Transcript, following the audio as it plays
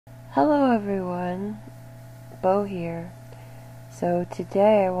Hello everyone, Bo here. So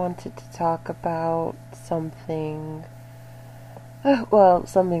today I wanted to talk about something,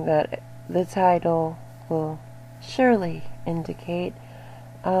 something that the title will surely indicate.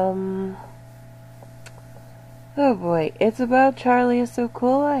 Oh boy, it's about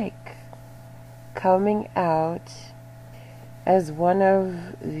Charlieissocoollike coming out as one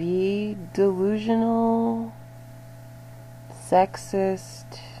of the delusional,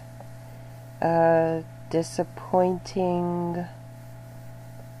 sexist, disappointing,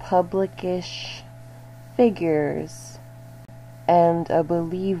 public-ish figures, and a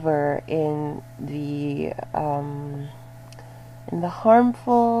believer in the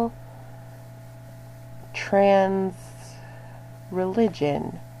harmful trans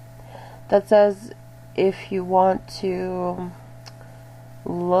religion that says if you want to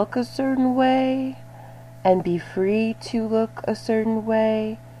look a certain way and be free to look a certain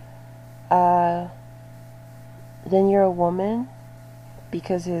way, then you're a woman,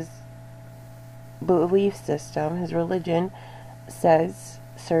 because his belief system, his religion, says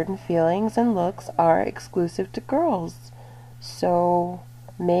certain feelings and looks are exclusive to girls. So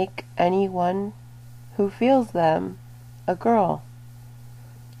make anyone who feels them a girl.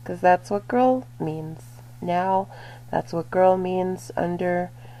 Because that's what girl means. Now, that's what girl means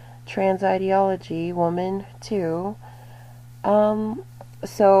under trans ideology, woman too.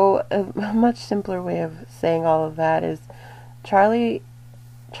 So a much simpler way of saying all of that is Charlie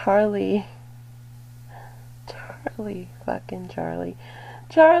of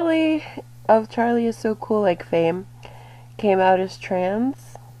Charlieissocoollike fame came out as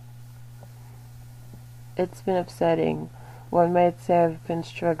trans. It's been upsetting. One might say I've been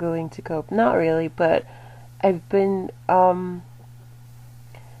struggling to cope. Not really, but I've been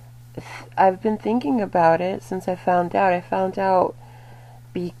thinking about it since I found out. I found out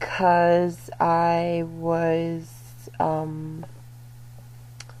because I was, I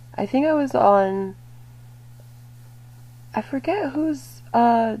think I was on, I forget whose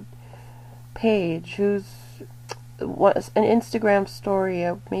page, an Instagram story,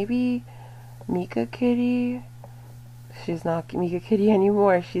 maybe Mika Kitty. She's not Mika Kitty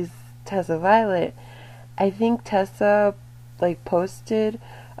anymore, she's Tessa Violet. I think Tessa posted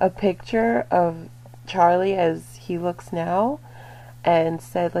a picture of Charlie as he looks now and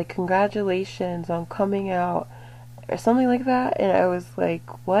said congratulations on coming out or something like that, and I was like,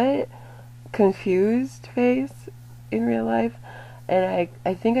 what? Confused face in real life. And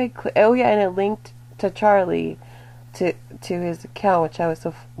I think I oh yeah, and it linked to Charlie to his account,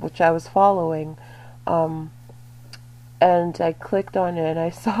 which I was following, and I clicked on it and I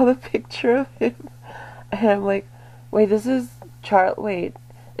saw the picture of him and I'm like, wait, this is wait,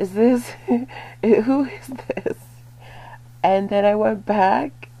 is this who is this? And then I went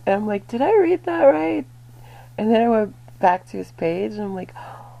back and I'm like, did I read that right? And then I went back to his page and I'm like,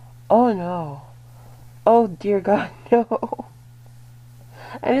 oh no, oh dear God, no.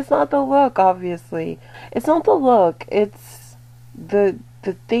 And it's not the look, obviously. It's not the look, it's the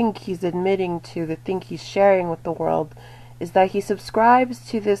thing he's admitting to, the thing he's sharing with the world, is that he subscribes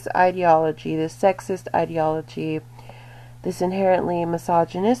to this ideology, this sexist ideology, this inherently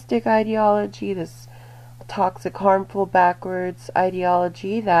misogynistic ideology, this toxic, harmful, backwards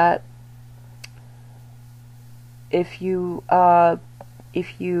ideology that if you have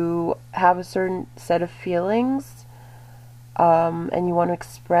a certain set of feelings, and you want to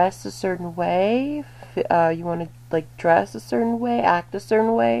express a certain way, you want to dress a certain way, act a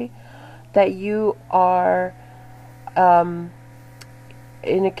certain way, that you are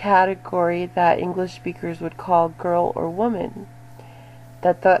in a category that English speakers would call girl or woman.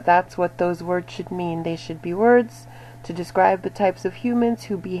 That's what those words should mean. They should be words to describe the types of humans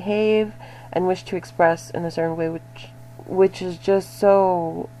who behave and wish to express in a certain way, which is just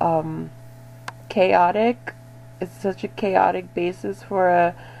so chaotic. It's such a chaotic basis for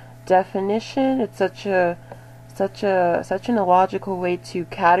a definition. It's such an illogical way to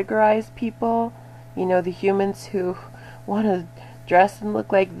categorize people. You know, the humans who want to dress and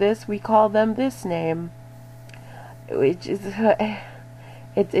look like this, we call them this name. Which is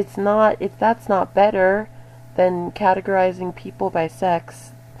that's not better than categorizing people by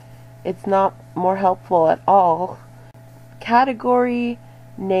sex. It's not more helpful at all. Category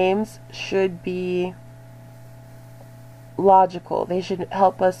names should be logical. They should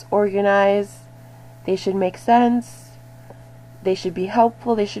help us organize. They should make sense. They should be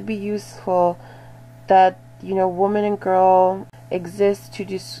helpful. They should be useful. That, woman and girl exist to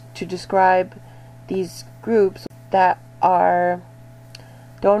describe these groups that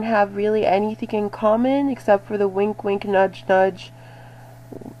don't have really anything in common except for the wink wink nudge nudge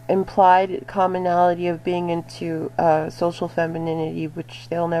implied commonality of being into social femininity, which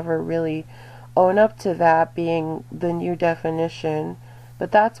they'll never really own up to that being the new definition.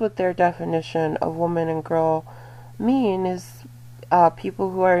 But that's what their definition of woman and girl mean, is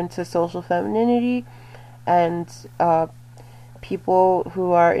people who are into social femininity and people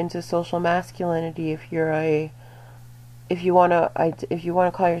who are into social masculinity. If you want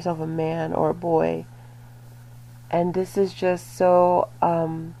to call yourself a man or a boy. And this is just so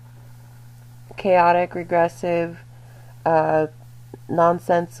chaotic, regressive,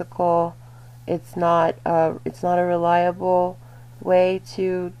 nonsensical. It's not a reliable way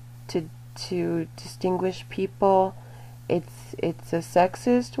to distinguish people. It's a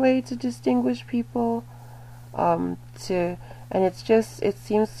sexist way to distinguish people. And it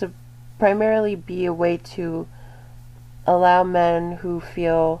seems to primarily be a way to allow men who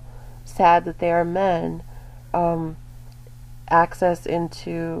feel sad that they are men access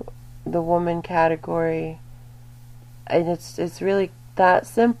into the woman category. And it's really that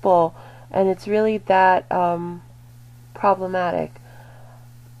simple, and it's really that problematic.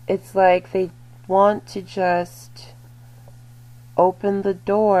 It's like they want to just open the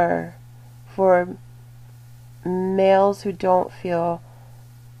door for males who don't feel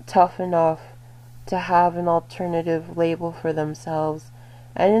tough enough to have an alternative label for themselves.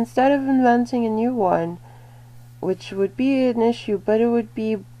 And instead of inventing a new one, which would be an issue, but it would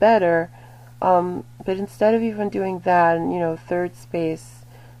be better, but instead of even doing that, and third space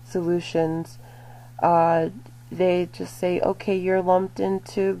solutions, they just say, okay, you're lumped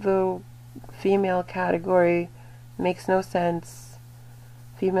into the female category. Makes no sense.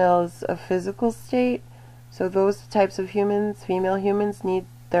 Female is a physical state, so those types of humans, female humans, need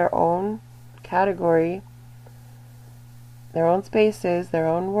their own category, their own spaces, their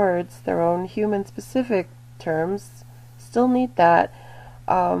own words, their own human-specific terms. Still need that.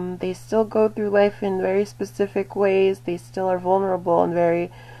 They still go through life in very specific ways. They still are vulnerable in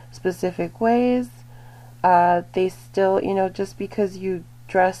very specific ways. They still, just because you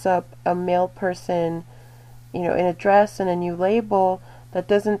dress up a male person, in a dress and a new label, that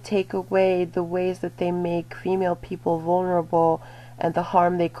doesn't take away the ways that they make female people vulnerable and the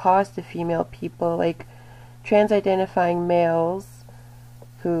harm they cause to female people, like trans-identifying males,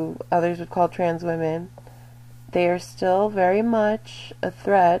 who others would call trans women. They are still very much a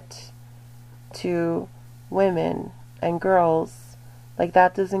threat to women and girls. Like,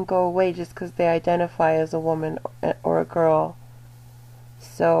 that doesn't go away just because they identify as a woman or a girl.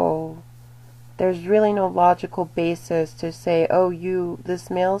 So there's really no logical basis to say, oh,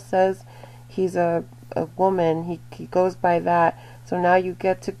 this male says he's a woman, he goes by that, so now you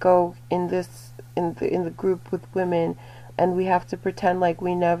get to go in the group with women, and we have to pretend like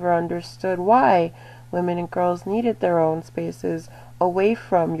we never understood why women and girls needed their own spaces away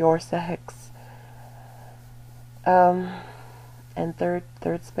from your sex. And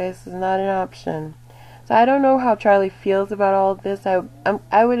third space is not an option. So I don't know how Charlie feels about all of this.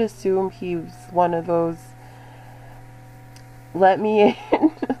 I would assume he's one of those let me in.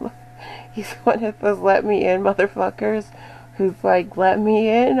 He's one of those let me in motherfuckers who's like, let me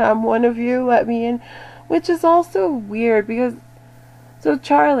in, I'm one of you, let me in. Which is also weird because, so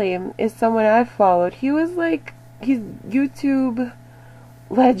Charlie is someone I've followed. He's YouTube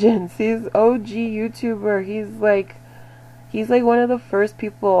legends. He's OG YouTuber. He's like one of the first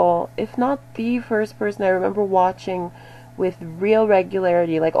people, if not the first person I remember watching with real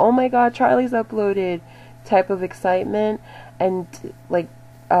regularity. Like, oh my god, Charlie's uploaded type of excitement. And like,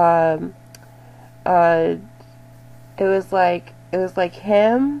 it was like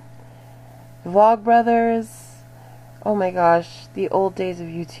him, Vlogbrothers. Oh my gosh, the old days of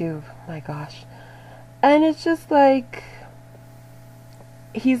YouTube. Oh my gosh. And it's just like,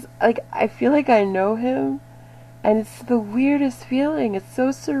 he's like, I feel like I know him. And it's the weirdest feeling. It's so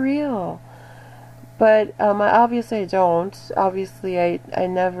surreal. But obviously I don't. Obviously I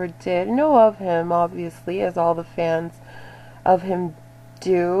never did know of him, obviously, as all the fans of him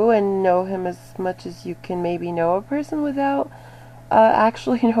do, and know him as much as you can maybe know a person without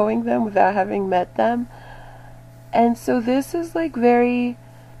actually knowing them, without having met them. And so this is like it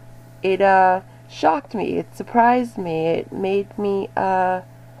shocked me. It surprised me. It made me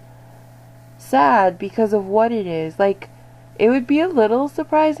sad because of what it is. Like, it would be a little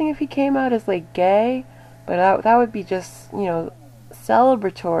surprising if he came out as like gay, but that would be just,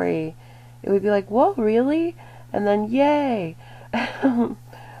 celebratory. It would be like, whoa, really? And then yay.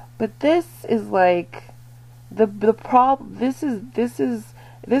 But this is like the problem. This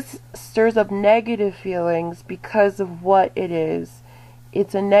stirs up negative feelings because of what it is.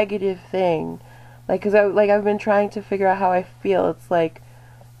 It's a negative thing. Like, cause I've been trying to figure out how I feel. It's like,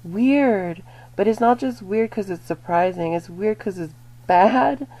 weird. But it's not just weird because it's surprising. It's weird because it's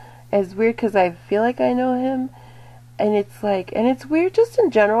bad. It's weird because I feel like I know him. And it's like, and it's weird just in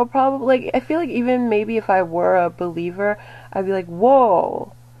general, probably. Like, I feel like even maybe if I were a believer, I'd be like,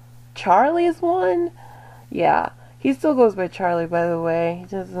 whoa, Charlie is one? Yeah. He still goes by Charlie, by the way. He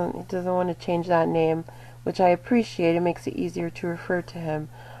doesn't want to change that name, which I appreciate. It makes it easier to refer to him.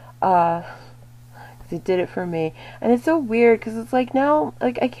 'Cause he did it for me. And it's so weird, because it's like now,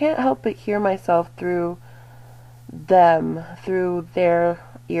 like, I can't help but hear myself through them, through their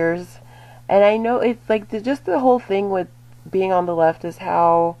ears. And I know it's like, just the whole thing with being on the left is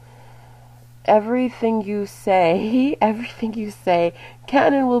how everything you say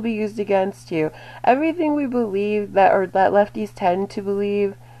can and will be used against you. Everything we believe that lefties tend to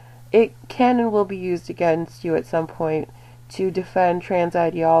believe, it can and will be used against you at some point to defend trans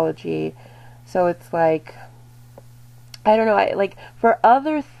ideology. So it's like, I don't know, like, for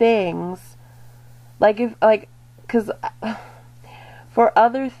other things, like, if, like, because for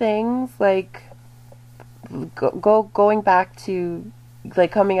other things, like, going back to,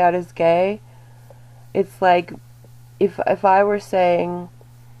 like, coming out as gay, it's like, if I were saying,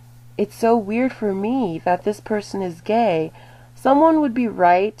 it's so weird for me that this person is gay, someone would be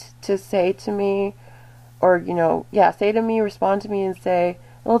right to say to me, or, you know, yeah, say to me, respond to me and say,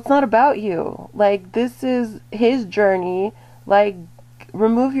 well, it's not about you. Like, this is his journey. Like,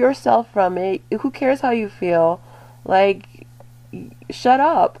 remove yourself from it. Who cares how you feel? Like, shut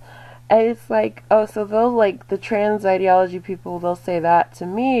up. And it's like, oh, so they'll, like, the trans ideology people, they'll say that to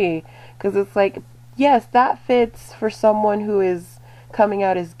me. Because it's like, yes, that fits for someone who is coming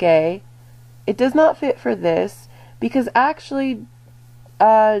out as gay. It does not fit for this. Because actually,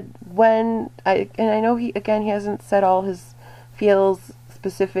 I know he hasn't said all his feels,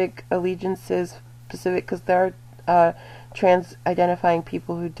 specific allegiances, specific, because there are trans identifying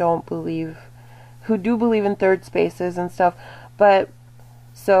people who do believe in third spaces and stuff, but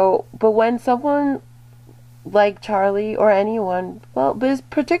when someone like Charlie, or anyone, well, but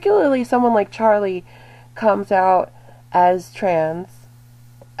particularly someone like Charlie, comes out as trans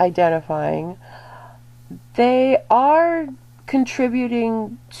identifying, they are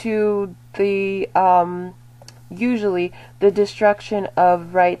contributing to the usually the destruction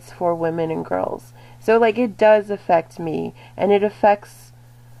of rights for women and girls. So, like, it does affect me, and it affects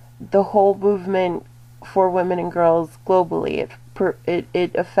the whole movement for women and girls globally.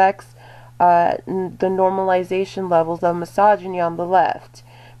 It affects the normalization levels of misogyny on the left,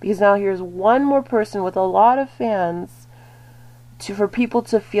 because now here's one more person with a lot of fans for people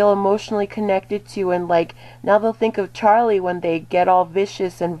to feel emotionally connected to, and, like, now they'll think of Charlie when they get all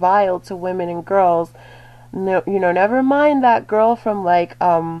vicious and vile to women and girls. No, you know, never mind that girl from, like,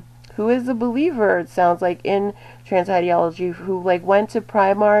 who is a believer, it sounds like, in trans ideology, who, like, went to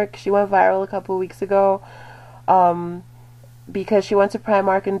Primark. She went viral a couple of weeks ago, because she went to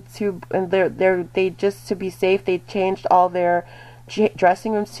Primark and they just, to be safe, they changed all their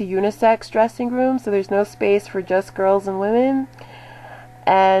dressing rooms to unisex dressing rooms, so there's no space for just girls and women.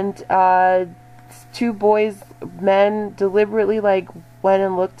 And two men deliberately, like, went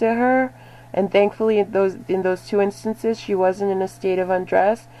and looked at her. And thankfully, in those two instances, she wasn't in a state of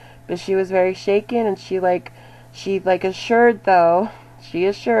undress, but she was very shaken, and she assured,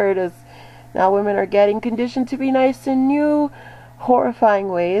 as now women are getting conditioned to be nice in new, horrifying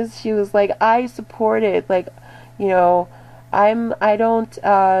ways. She was like, I support it, like, you know, oh my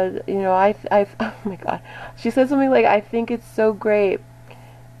God. She said something like, I think it's so great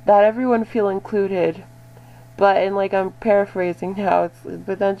that everyone feel included. And, like, I'm paraphrasing now,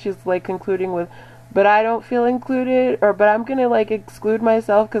 but then she's, like, concluding with, but I don't feel included, but I'm gonna, like, exclude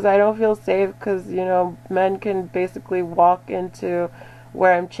myself because I don't feel safe, because, you know, men can basically walk into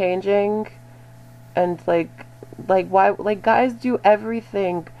where I'm changing, and, like, why, like, guys do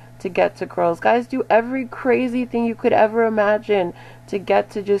everything to get to girls. Guys do every crazy thing you could ever imagine to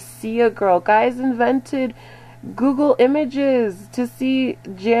get to just see a girl. Guys invented Google Images to see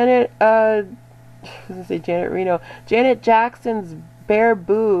Janet Jackson's bare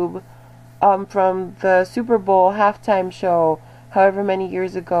boob from the Super Bowl halftime show however many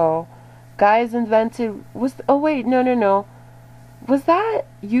years ago. Guys invented was that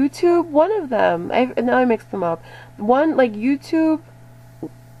YouTube? One of them. Now I mixed them up. One, like, YouTube,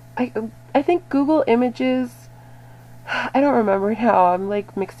 I think Google Images, I don't remember now, I'm,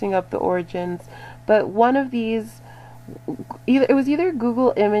 like, mixing up the origins, but one of these, it was either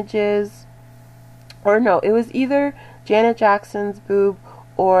Google Images, or no, it was either Janet Jackson's boob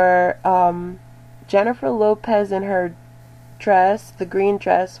or Jennifer Lopez in her dress, the green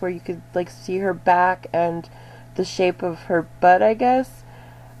dress where you could, like, see her back and the shape of her butt, I guess.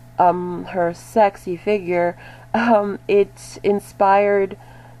 her sexy figure, it inspired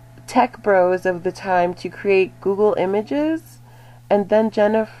tech bros of the time to create Google images. And then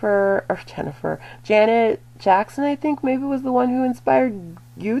Janet Jackson, I think, maybe was the one who inspired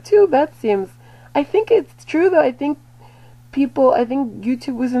YouTube. That seems, I think it's true though. I think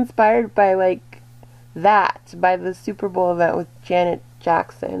YouTube was inspired by like that, by the Super Bowl event with Janet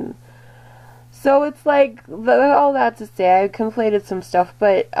Jackson. So it's like, all that to say, I conflated some stuff,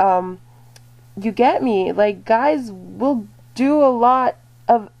 but you get me. Like, guys will do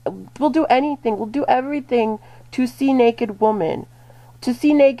we'll do anything, we'll do everything to see naked woman, to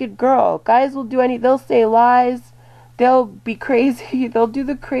see naked girl. Guys will do they'll say lies, they'll be crazy, they'll do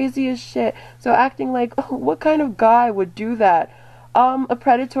the craziest shit. So acting like, oh, what kind of guy would do that? A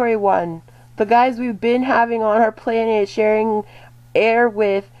predatory one. The guys we've been having on our planet, sharing air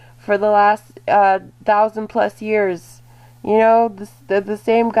with for the last 1,000+ years. You know, the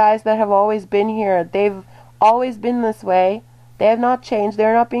same guys that have always been here. They've always been this way. They have not changed.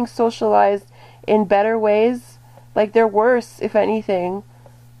 They're not being socialized in better ways. Like, they're worse, if anything.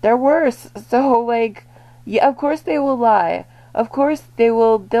 They're worse. So, like, yeah, of course they will lie. Of course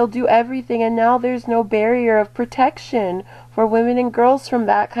they'll do everything, and now there's no barrier of protection for women and girls from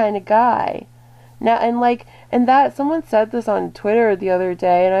that kind of guy. Now, and that, someone said this on Twitter the other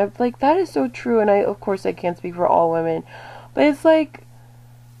day, and I'm like, that is so true, and of course I can't speak for all women, but it's like,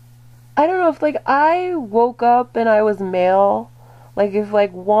 I don't know, if like I woke up and I was male, like if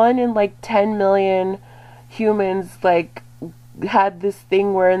like 1 in like 10 million humans like had this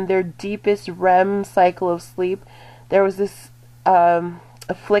thing where in their deepest REM cycle of sleep, there was this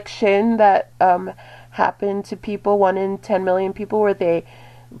affliction that happened to people, 1 in 10 million people, where they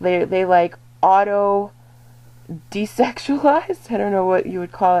like auto desexualized. I don't know what you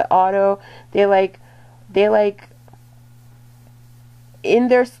would call it. They like in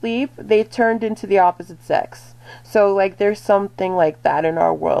their sleep they turned into the opposite sex. So like there's something like that in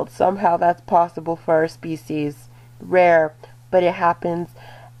our world. Somehow that's possible for our species. Rare, but it happens.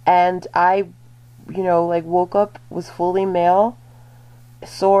 And I, like woke up, was fully male,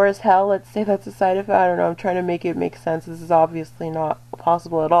 sore as hell. Let's say that's a side effect. I don't know. I'm trying to make it make sense. This is obviously not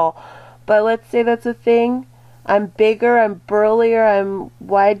possible at all. But let's say that's a thing. I'm bigger, I'm burlier, I'm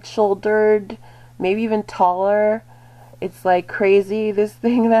wide-shouldered, maybe even taller. It's like crazy, this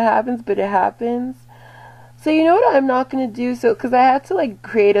thing that happens, but it happens. So you know what I'm not going to do? So, because I had to like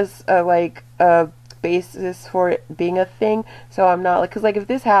create a basis for it being a thing. So I'm not like, because like if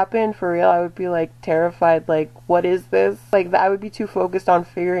this happened for real, I would be like terrified. Like, what is this? Like, I would be too focused on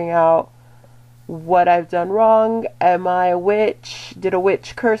figuring out what I've done wrong. Am I a witch? Did a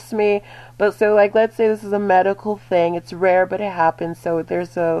witch curse me? But so like, let's say this is a medical thing. It's rare, but it happens. So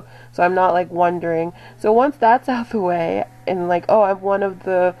so I'm not like wondering. So once that's out the way, and like, oh, I'm one of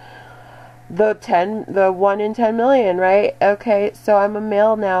the 1 in 10 million, right? Okay, so I'm a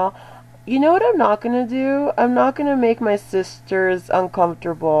male now. You know what I'm not going to do? I'm not going to make my sisters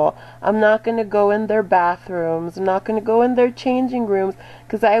uncomfortable. I'm not going to go in their bathrooms. I'm not going to go in their changing rooms,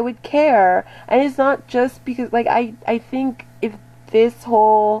 because I would care. And it's not just because, like, I think if this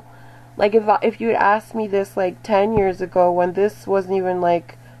whole, like, if you had asked me this, like, 10 years ago, when this wasn't even,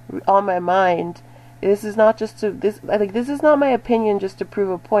 like, on my mind, this is not just this is not my opinion just to prove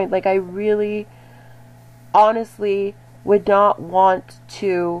a point. Like, I really, honestly, would not want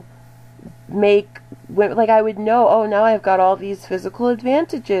to I would know, oh, now I've got all these physical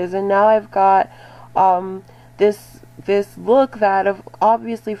advantages, and now I've got this look that, of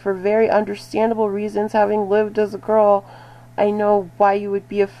obviously for very understandable reasons, having lived as a girl, I know why you would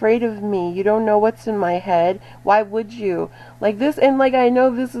be afraid of me. You don't know what's in my head. Why would you? Like this, and like I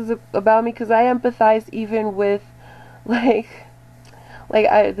know this is about me because I empathize even with this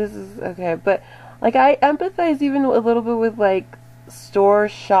is okay, but like I empathize even a little bit with like store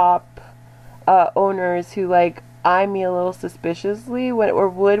shop owners who like eye me a little suspiciously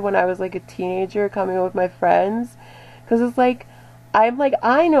when I was like a teenager coming with my friends, because it's like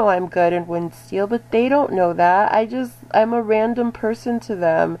I know I'm good and wouldn't steal, but they don't know that. I'm a random person to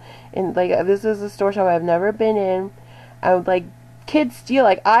them, and like this is a store shop I've never been in. I would like kids steal.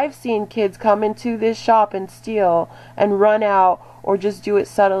 Like I've seen kids come into this shop and steal and run out, or just do it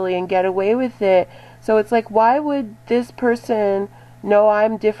subtly and get away with it. So it's like, why would this person know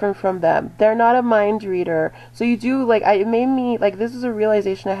I'm different from them? They're not a mind reader. So you do, like, it made me, like, this is a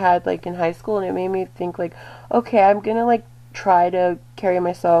realization I had, like, in high school, and it made me think, like, okay, I'm gonna, like, try to carry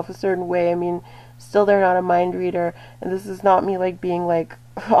myself a certain way. I mean, still they're not a mind reader, and this is not me, like, being, like,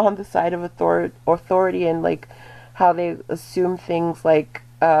 on the side of authority and, like, how they assume things, like,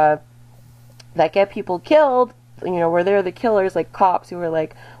 that get people killed you know, where they're the killers, like cops who were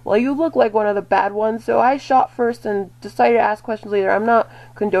like, well, you look like one of the bad ones, so I shot first and decided to ask questions later. I'm not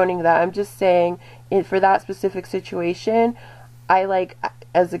condoning that. I'm just saying, for that specific situation, I like,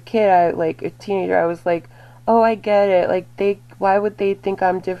 as a kid, a teenager, I was like, oh, I get it. Like, why would they think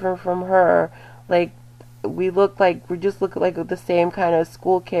I'm different from her? Like, we just look like the same kind of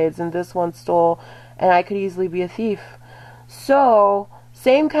school kids, and this one stole, and I could easily be a thief. So,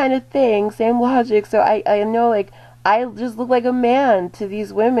 same kind of thing, same logic. So I know, like, I just look like a man to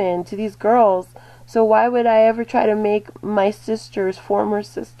these women, to these girls. So why would I ever try to make my sisters, former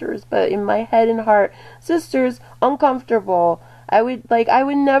sisters, but in my head and heart, sisters, uncomfortable? I would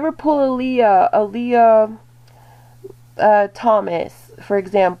never pull Aaliyah Thomas, for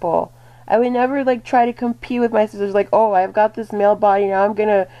example. I would never, like, try to compete with my sisters, like, oh, I've got this male body, now I'm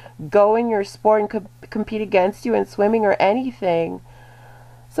gonna go in your sport and compete against you in swimming or anything.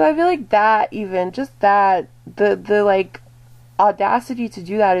 So I feel like that, even, just that, the like, audacity to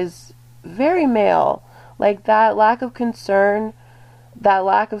do that is very male. Like, that lack of concern, that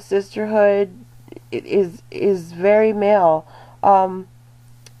lack of sisterhood is very male.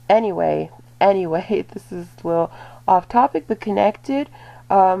 Anyway, this is a little off topic, but connected.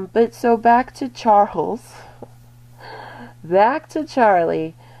 But so back to Charles. Back to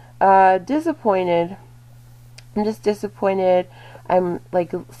Charlie. Disappointed. I'm just disappointed. I'm,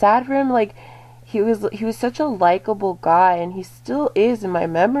 like, sad for him. Like, he was such a likable guy, and he still is in my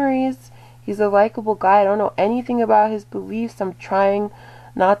memories. He's a likable guy. I don't know anything about his beliefs. I'm trying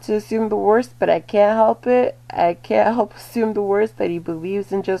not to assume the worst, but I can't help it. I can't help assume the worst, that he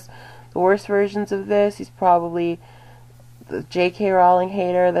believes in just the worst versions of this. He's probably the J.K. Rowling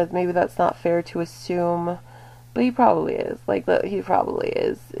hater. Maybe that's not fair to assume, but he probably is. Like, he probably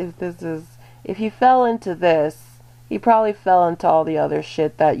is. If he fell into this, he probably fell into all the other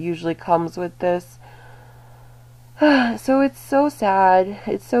shit that usually comes with this. So it's so sad.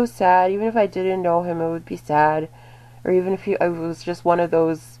 It's so sad. Even if I didn't know him, it would be sad. Or even if it was just one of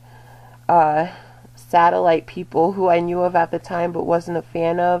those satellite people who I knew of at the time but wasn't a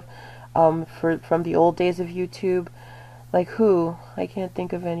fan of, from the old days of YouTube. Like who? I can't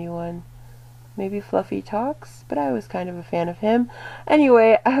think of anyone. Maybe Fluffy Talks, but I was kind of a fan of him.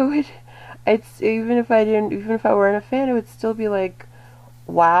 Anyway, even if I weren't a fan, it would still be like,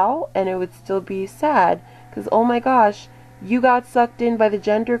 wow, and it would still be sad, because oh my gosh, you got sucked in by the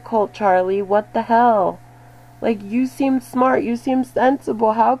gender cult, Charlie. What the hell? Like, you seem smart, you seem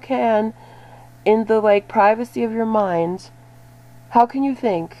sensible. How can, in the, like, privacy of your mind, how can you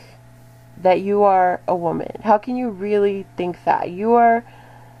think that you are a woman? How can you really think that? You are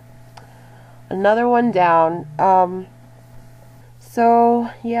another one down. So,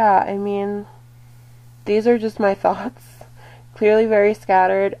 yeah, I mean, these are just my thoughts. Clearly very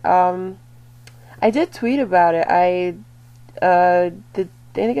scattered. I did tweet about it. I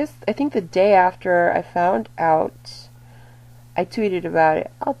think the day after I found out, I tweeted about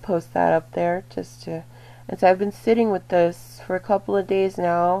it. I'll post that up there and so I've been sitting with this for a couple of days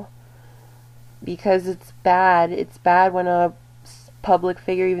now, because it's bad. It's bad when a public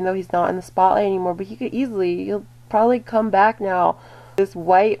figure, even though he's not in the spotlight anymore, but he'll probably come back now. This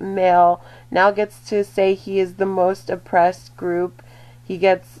white male now gets to say he is the most oppressed group.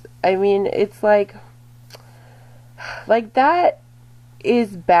 I mean, it's like that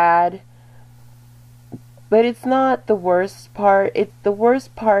is bad, but it's not the worst part. The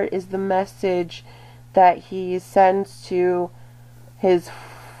worst part is the message that he sends to his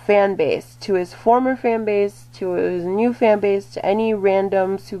fan base, to his former fan base, to his new fan base, to any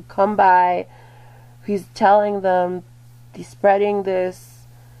randoms who come by. He's telling them, he's spreading this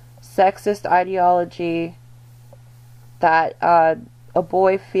sexist ideology that a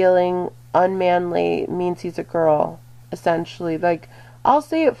boy feeling unmanly means he's a girl, essentially. Like, I'll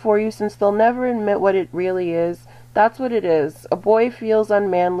say it for you, since they'll never admit what it really is. That's what it is. A boy feels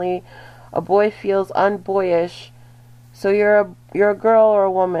unmanly, a boy feels unboyish, so you're a girl or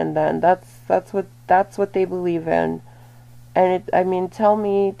a woman then. That's what they believe in. And I mean, tell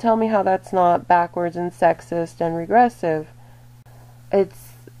me how that's not backwards and sexist and regressive. I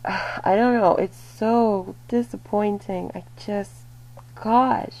don't know, it's so disappointing.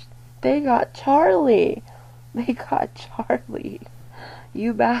 Gosh, they got Charlie. They got Charlie.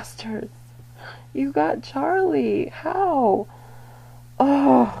 You bastards. You got Charlie. How?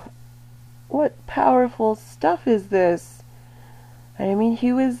 Oh, what powerful stuff is this? I mean,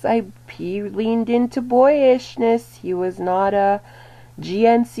 he leaned into boyishness. He was not a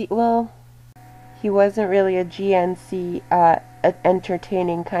GNC, well, he wasn't really a GNC,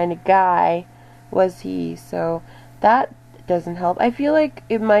 entertaining kind of guy, was he? So that doesn't help. I feel like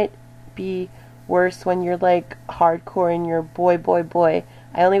it might be worse when you're like hardcore and you're boy.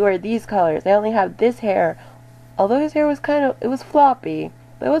 I only wear these colors. I only have this hair. Although his hair was it was floppy,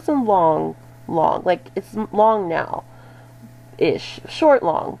 but it wasn't long. Like, it's long now. Ish. Short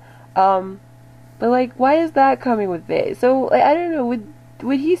long. But like, why is that coming with it? So, like, I don't know,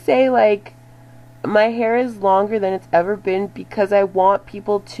 would he say, like, my hair is longer than it's ever been because I want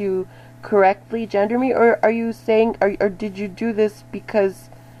people to correctly gender me? Or are you saying, or did you do this because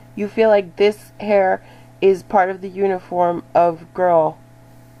you feel like this hair is part of the uniform of girl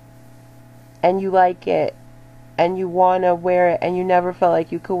and you like it and you want to wear it and you never felt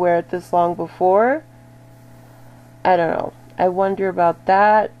like you could wear it this long before? I don't know. I wonder about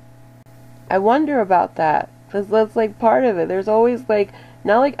that. Because that's like part of it. There's always like,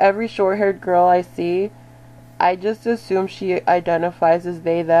 not like every short-haired girl I see, I just assume she identifies as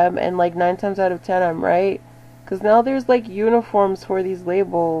they, them, and like 9 times out of 10 I'm right. Because now there's like uniforms for these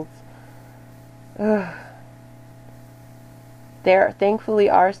labels. Ugh. There thankfully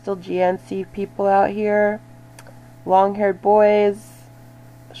are still GNC people out here. Long-haired boys,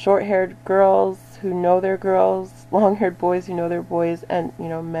 short-haired girls who know they're girls, long-haired boys who know they're boys, and, you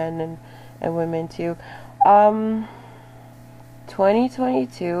know, men and women too.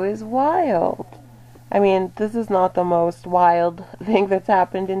 2022 is wild. I mean, this is not the most wild thing that's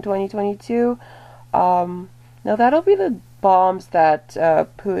happened in 2022. No, that'll be the bombs that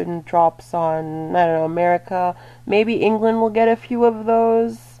Putin drops on, I don't know, America. Maybe England will get a few of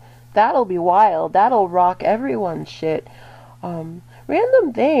those. That'll be wild. That'll rock everyone's shit.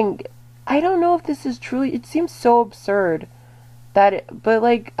 Random thing. I don't know if this is truly, it seems so absurd but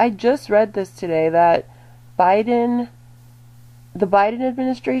like, I just read this today that the Biden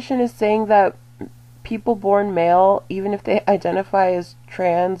administration is saying that people born male, even if they identify as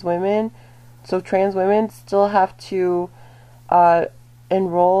trans women, so trans women still have to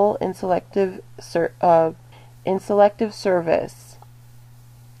enroll in selective service.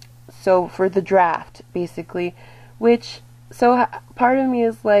 So for the draft, basically, so part of me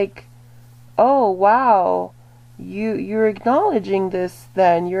is like, oh wow, you're acknowledging this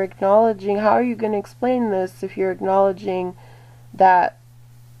then. You're acknowledging, how are you going to explain this if you're acknowledging that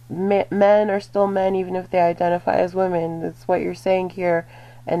men are still men even if they identify as women? That's what you're saying here.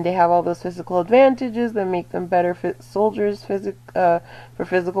 And they have all those physical advantages that make them better soldiers for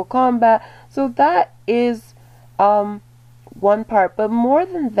physical combat. So that is one part. But more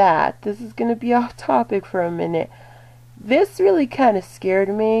than that, this is going to be off topic for a minute. This really kind of scared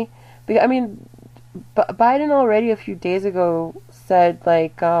me. I mean, Biden already a few days ago said,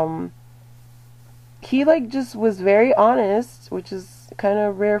 like, he, like, just was very honest, which is kind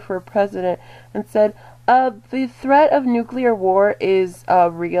of rare for a president, and said, the threat of nuclear war is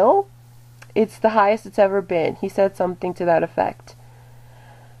real. It's the highest it's ever been. He said something to that effect.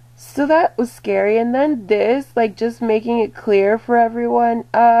 So that was scary. And then this, like, just making it clear for everyone,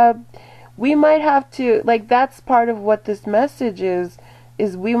 we might have to, like, that's part of what this message is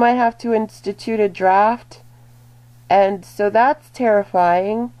we might have to institute a draft. And so that's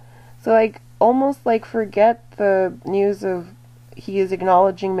terrifying. So, like, almost like forget the news of he is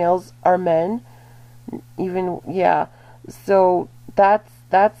acknowledging males are men. Even, yeah. So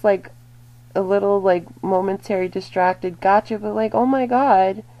that's like a little, like, momentary distracted gotcha, but like, oh my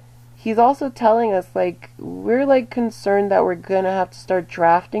god. He's also telling us, like, we're, like, concerned that we're gonna have to start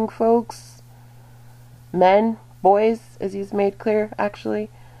drafting folks. Men, boys, as he's made clear, actually.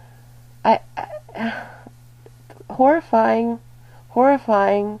 Horrifying.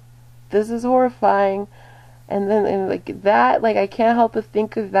 This is horrifying. And then, like, that, like, I can't help but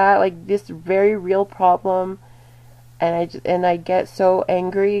think of that, like, this very real problem. And I get so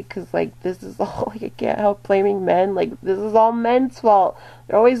angry, because, like, this is all, like, I can't help blaming men. Like, this is all men's fault.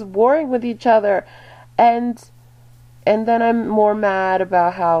 They're always warring with each other. And then I'm more mad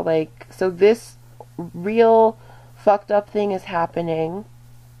about how, like, so this real fucked up thing is happening.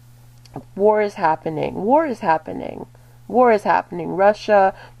 War is happening.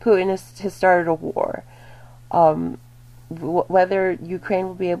 Russia, Putin has started a war. Whether Ukraine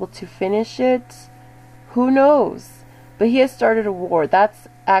will be able to finish it, who knows? But he has started a war. That's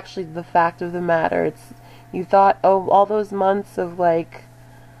actually the fact of the matter. You thought, oh, all those months of, like,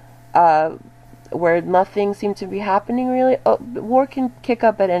 where nothing seemed to be happening really, war can kick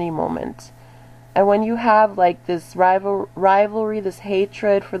up at any moment. And when you have, like, this rivalry, this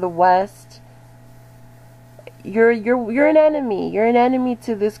hatred for the West, you're an enemy. You're an enemy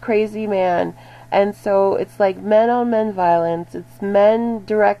to this crazy man. And so it's like men on men violence. It's men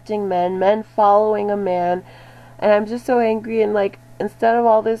directing men following a man. And I'm just so angry, and, like, instead of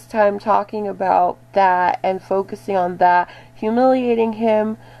all this time talking about that and focusing on that, humiliating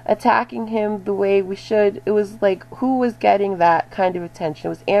him, attacking him the way we should. It was like, who was getting that kind of attention? It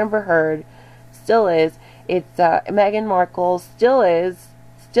was Amber Heard, still is. It's Meghan Markle, still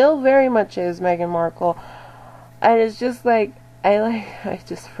very much is Meghan Markle. And it's just like, I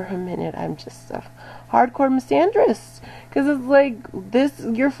just, for a minute, I'm just a hardcore misandrist. Because it's like, this,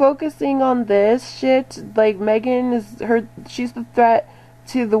 you're focusing on this shit. Like, Meghan is she's the threat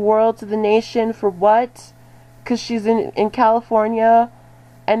to the world, to the nation, for what? Because she's in California.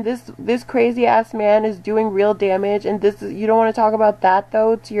 And this crazy ass man is doing real damage. And you don't want to talk about that,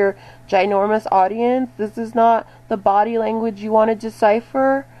 though, to your ginormous audience. This is not the body language you want to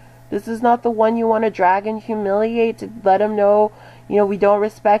decipher. This is not the one you want to drag and humiliate to let him know, we don't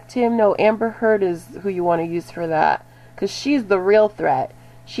respect him. No, Amber Heard is who you want to use for that. Because she's the real threat.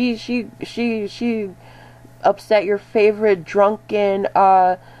 She upset your favorite drunken,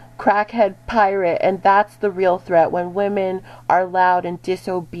 crackhead pirate, and that's the real threat, when women are loud and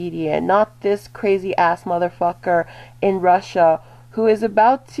disobedient. Not this crazy ass motherfucker in Russia who has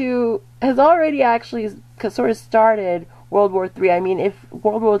already actually sort of started World War III. I mean, if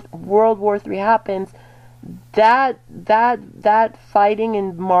World War III happens, that fighting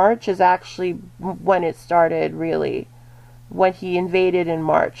in March is actually when it started, really. When he invaded in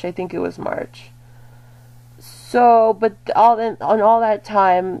March. I think it was March. So, but on all that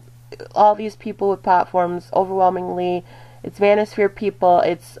time, all these people with platforms, overwhelmingly, it's manosphere people,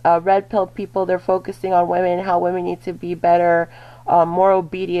 it's red pill people. They're focusing on women, how women need to be better, more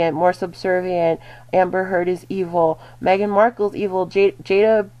obedient, more subservient. Amber Heard is evil. Meghan Markle's evil.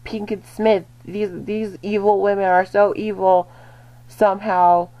 Jada Pinkett Smith. These evil women are so evil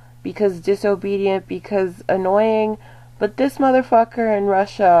somehow because disobedient, because annoying. But this motherfucker in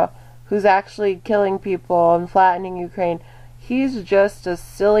Russia, who's actually killing people and flattening Ukraine, he's just a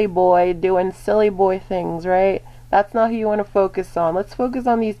silly boy doing silly boy things, right? That's not who you want to focus on. Let's focus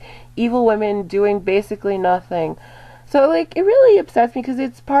on these evil women doing basically nothing. So, like, it really upsets me because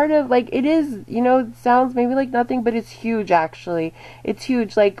it's part of, like, it is, it sounds maybe like nothing, but it's huge, actually. It's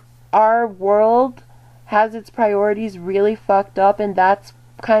huge. Like, our world has its priorities really fucked up, and that's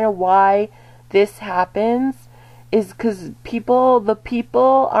kind of why this happens, is because the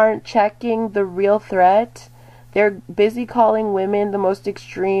people aren't checking the real threat. They're busy calling women the most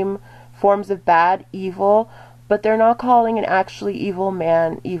extreme forms of bad evil, but they're not calling an actually evil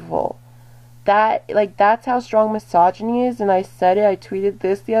man evil. That's how strong misogyny is, and I said it, I tweeted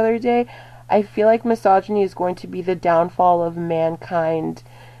this the other day. I feel like misogyny is going to be the downfall of mankind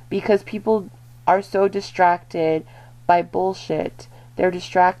because people are so distracted by bullshit. They're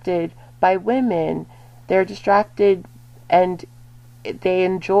distracted by women. They're distracted and they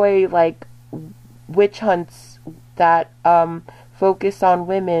enjoy, like, witch hunts that focus on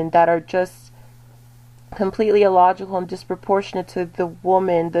women that are just completely illogical and disproportionate to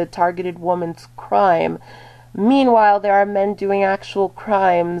the targeted woman's crime. Meanwhile, there are men doing actual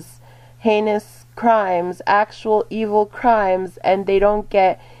crimes, heinous crimes, actual evil crimes, and they don't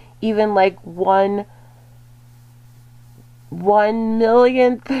get even like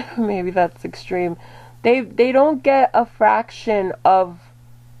 1/1,000,000th, maybe that's extreme. They don't get a fraction of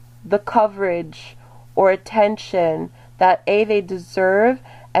the coverage or attention that A, they deserve,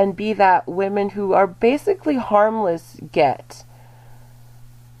 and B, that women who are basically harmless get.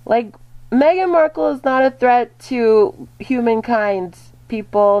 Like, Meghan Markle is not a threat to humankind,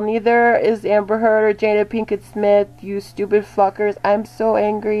 people. Neither is Amber Heard or Jada Pinkett Smith, you stupid fuckers. I'm so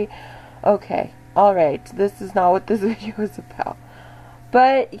angry. Okay, alright, this is not what this video is about.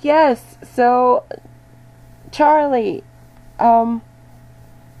 But, yes, so, Charlie, because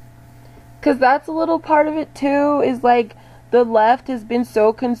that's a little part of it too, is like, the left has been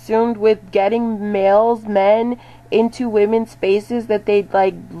so consumed with getting men into women's spaces that they'd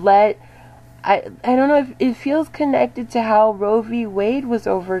like I don't know if it feels connected to how Roe v. Wade was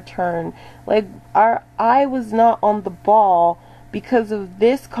overturned. Like, our eye was not on the ball because of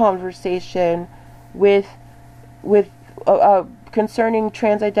this conversation with concerning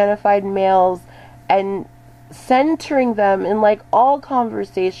trans-identified males and centering them in like all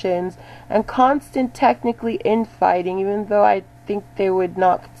conversations and constant technically infighting, even though I think they would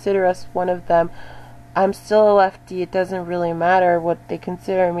not consider us one of them. I'm still a lefty, it doesn't really matter what they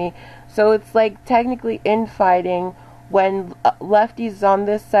consider me. So it's like technically infighting when lefties on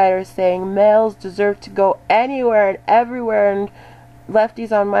this side are saying males deserve to go anywhere and everywhere, and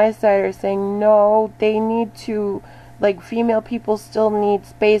lefties on my side are saying no, they need to, like, female people still need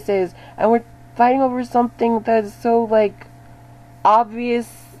spaces, and we're fighting over something that is so, like,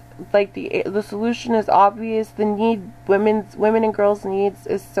 obvious. Like, the solution is obvious, the need, women and girls' needs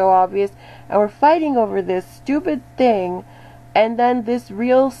is so obvious, and we're fighting over this stupid thing, And then this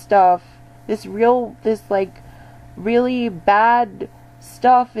real stuff, this like really bad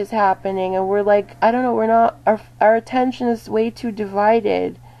stuff is happening, and we're like, I don't know, we're not, our attention is way too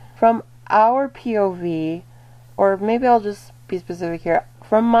divided. From our POV, or maybe I'll just be specific here,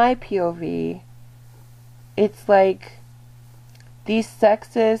 from my POV, it's like these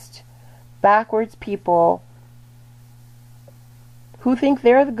sexist, backwards people who think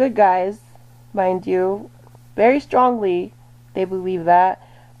they're the good guys, mind you, very strongly they believe that.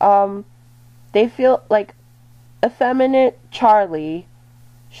 They feel like effeminate Charlie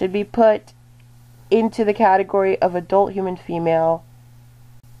should be put into the category of adult human female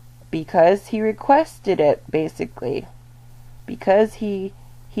because he requested it, basically. Because he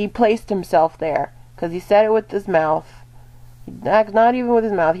placed himself there. Because he said it with his mouth. Not even with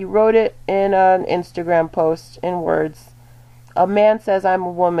his mouth. He wrote it in an Instagram post in words. A man says I'm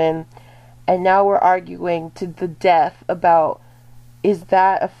a woman, and now we're arguing to the death about, is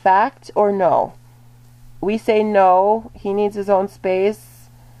that a fact or no? We say no, he needs his own space,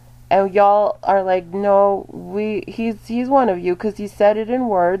 and y'all are like, no, he's one of you because he said it in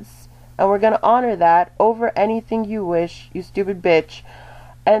words, and we're gonna honor that over anything you wish, you stupid bitch.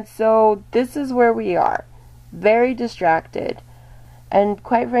 And so this is where we are, very distracted, and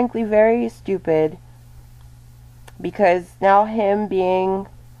quite frankly very stupid, because now him being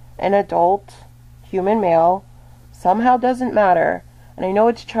an adult human male somehow doesn't matter. And I know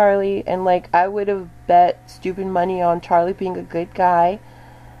it's Charlie, and like I would have bet stupid money on Charlie being a good guy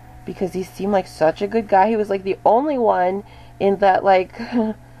because he seemed like such a good guy. He was like the only one in that, like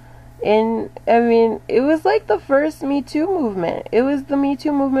I mean, it was like the first Me Too movement. It was the Me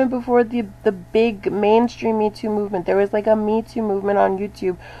Too movement before the big mainstream Me Too movement. There was like a Me Too movement on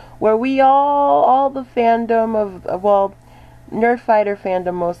YouTube where we all the fandom of, well, Nerdfighter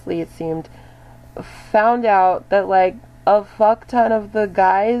fandom mostly, it seemed, found out that like a fuck ton of the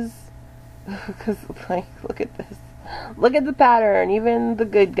guys, because like, look at this, look at the pattern, even the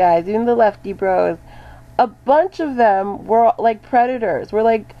good guys, even the lefty bros, a bunch of them were like predators, were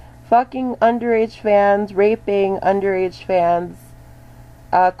like fucking underage fans, raping underage fans,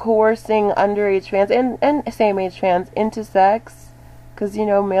 coercing underage fans and same age fans into sex, because, you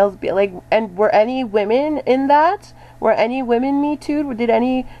know, males be like, and were any women in that? Were any women Me Too'd? Did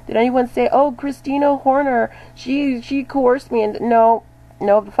anyone say, oh, Christina Horner, she coerced me? And no,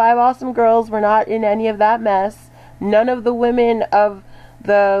 the 5 awesome girls were not in any of that mess. None of the women of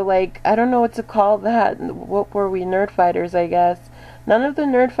the, like, I don't know what to call that. What were we, Nerdfighters, I guess. None of the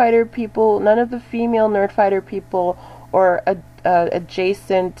Nerdfighter people, none of the female Nerdfighter people or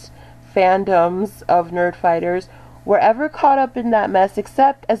adjacent fandoms of Nerdfighters were ever caught up in that mess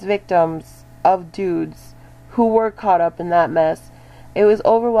except as victims of dudes who were caught up in that mess. It was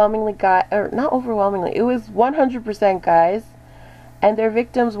overwhelmingly not overwhelmingly, it was 100% guys, and their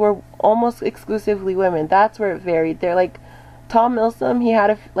victims were almost exclusively women. That's where it varied. They're like, Tom Milsom, he had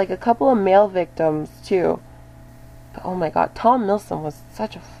a couple of male victims too. But oh my god, Tom Milsom was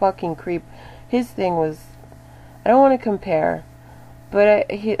such a fucking creep. His thing was, I don't want to compare,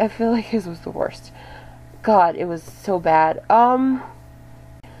 but I feel like his was the worst. God, it was so bad.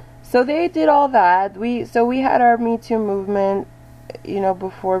 So they did all that. We had our Me Too movement, you know,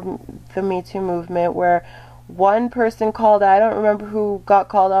 before the Me Too movement, where one person called out, I don't remember who got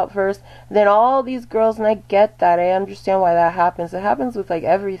called out first, then all these girls, and I get that, I understand why that happens. It happens with like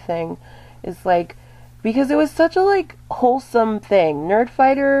everything. It's like, because it was such a like wholesome thing. The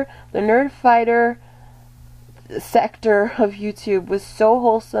Nerdfighter sector of YouTube was so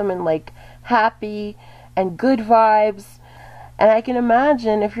wholesome and like happy and good vibes. And I can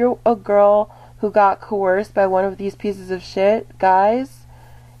imagine if you're a girl who got coerced by one of these pieces of shit guys,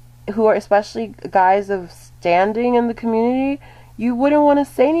 who are especially guys of standing in the community, you wouldn't want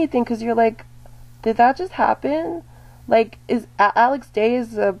to say anything because you're like, did that just happen? Like, is Alex Day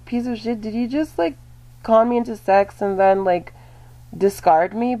is a piece of shit? Did he just like con me into sex and then like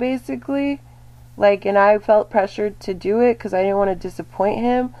discard me basically? Like, and I felt pressured to do it because I didn't want to disappoint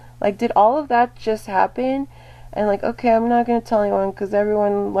him. Like, did all of that just happen? And like, okay, I'm not going to tell anyone because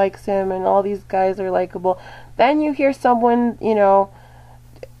everyone likes him and all these guys are likable. Then you hear someone, you know,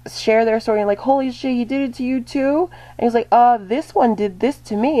 share their story and like, holy shit, he did it to you too? And he's like, this one did this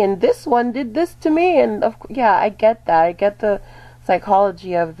to me and this one did this to me. And yeah, I get that. I get the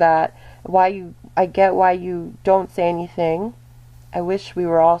psychology of that. I get why you don't say anything. I wish we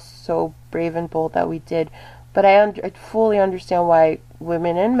were all so brave and bold that we did. But I fully understand why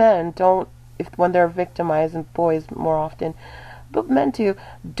women and men don't, when they're victimized, and boys more often, but men too,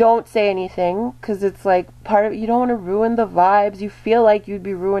 don't say anything, because it's like part of, you don't want to ruin the vibes. You feel like you'd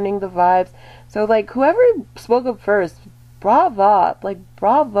be ruining the vibes. So like, whoever spoke up first, bravo, like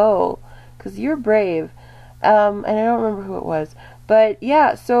bravo, because you're brave. And I don't remember who it was. But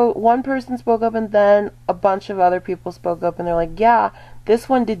yeah, so one person spoke up and then a bunch of other people spoke up and they're like, yeah, this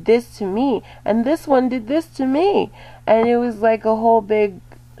one did this to me and this one did this to me. And it was like a whole big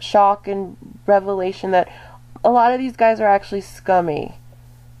shock and revelation that a lot of these guys are actually scummy.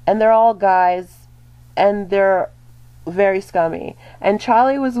 And they're all guys and they're very scummy. And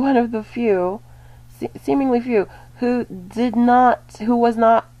Charlie was one of the few, seemingly few, who was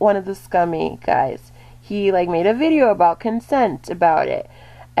not one of the scummy guys. He like made a video about consent about it,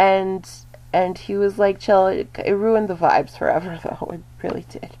 and he was like chill. It ruined the vibes forever though. It really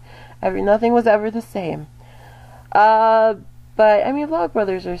did. Nothing was ever the same. But I mean,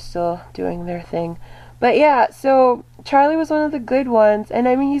 Vlogbrothers are still doing their thing. But yeah, so Charlie was one of the good ones, and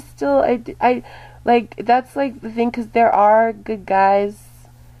I mean, he's still I like that's like the thing, because there are good guys.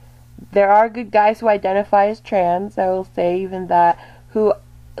 There are good guys who identify as trans. I will say even that, who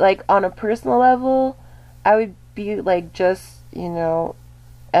like on a personal level, I would be like just, you know,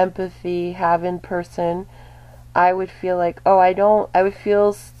 empathy, having person. I would feel like, I would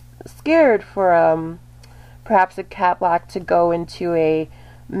feel scared for perhaps a cat black to go into a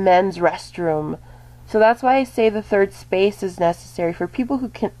men's restroom. So that's why I say the third space is necessary for people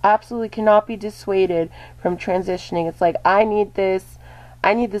who absolutely cannot be dissuaded from transitioning. It's like, I need this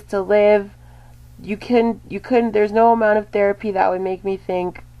to live. There's no amount of therapy that would make me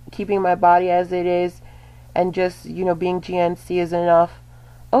think keeping my body as it is and just, you know, being GNC is enough.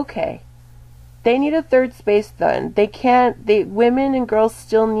 Okay. They need a third space then. Women and girls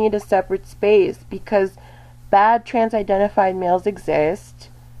still need a separate space, because bad trans-identified males exist,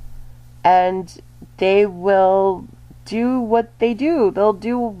 and they will do what they do. They'll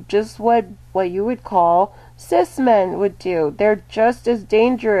do just what you would call cis men would do. They're just as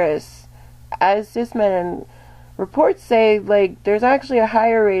dangerous as cis men, and reports say like there's actually a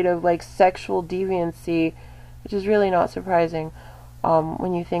higher rate of like sexual deviancy, which is really not surprising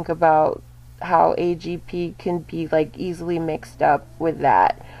when you think about how AGP can be like easily mixed up with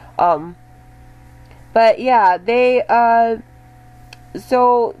that. But yeah,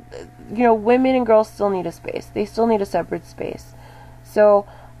 so you know, women and girls still need a space. They still need a separate space. So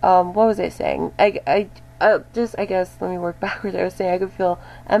what was I saying? I guess let me work backwards. I was saying I could feel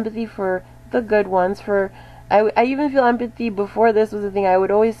empathy for the good ones. I even feel empathy before this was a thing. I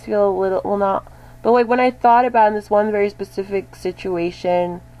would always feel a little, well, not, but like when I thought about in this one very specific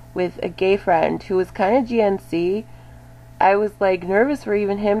situation with a gay friend who was kind of GNC, I was like nervous for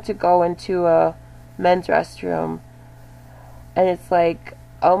even him to go into a men's restroom. And it's like,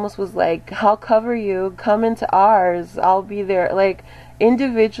 almost was like, I'll cover you, come into ours, I'll be there. Like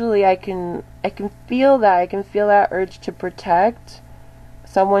individually I can feel that. I can feel that urge to protect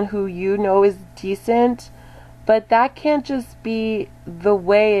someone who you know is decent, but that can't just be the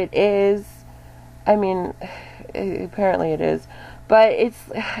way it is. I mean, apparently it is, but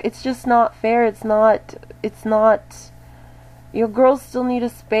it's just not fair. It's not, you know, girls still need a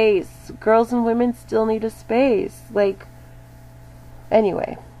space. Girls and women still need a space. Like,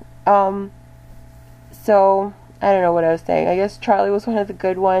 anyway, so I don't know what I was saying. I guess Charlie was one of the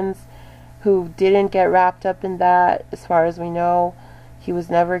good ones who didn't get wrapped up in that, as far as we know. He was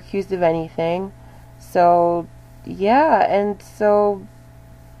never accused of anything. So, yeah, and so,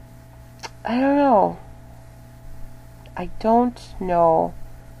 I don't know. I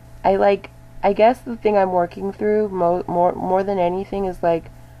guess the thing I'm working through more than anything is like,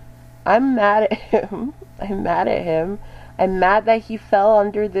 I'm mad at him. I'm mad at him. I'm mad that he fell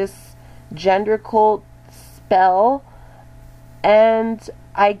under this gender cult spell, and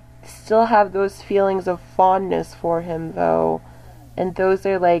I still have those feelings of fondness for him though, and those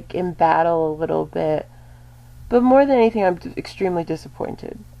are like in battle a little bit. But more than anything, I'm extremely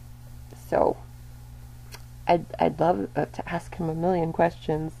disappointed. So I'd love to ask him a million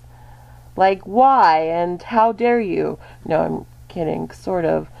questions, like why and how dare you. No, I'm kidding, sort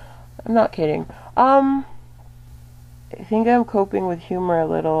of. I'm not kidding. I think I'm coping with humor a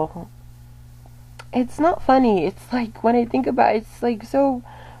little. It's not funny. It's like, when I think about it, it's like so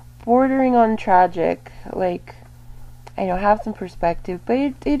bordering on tragic. Like, I know, have some perspective, but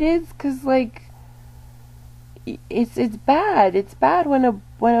it is, because like it's bad. It's bad when a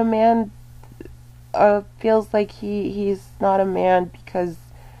man feels like he's not a man because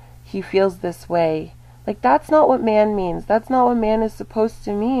he feels this way. Like, that's not what man means. That's not what man is supposed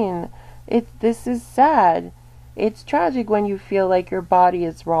to mean. This is sad. It's tragic when you feel like your body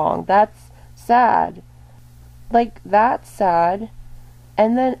is wrong. That's sad. Like, that's sad.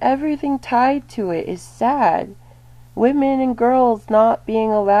 And then everything tied to it is sad. Women and girls not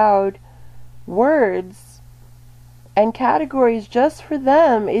being allowed words and categories just for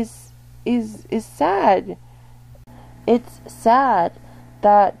them is sad. It's sad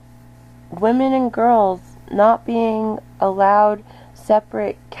that women and girls not being allowed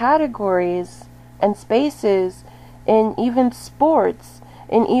separate categories and spaces in even sports,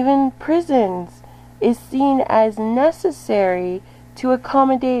 in even prisons, is seen as necessary to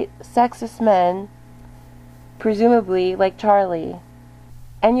accommodate sexist men, presumably like Charlie.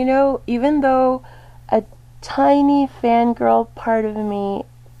 And you know, even though a tiny fangirl part of me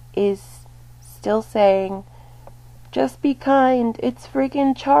is still saying, just be kind, it's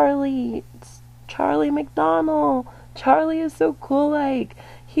freaking Charlie, it's Charlie McDonnell, Charlie is so cool, like,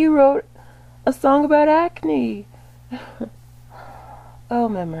 he wrote a song about acne. Oh,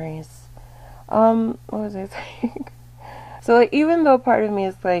 memories. What was I saying? So, like, even though part of me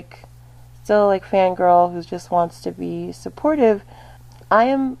is, like, still, like, fangirl who just wants to be supportive, I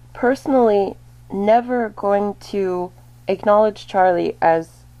am personally never going to acknowledge Charlie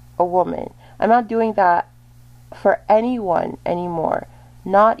as a woman. I'm not doing that for anyone anymore.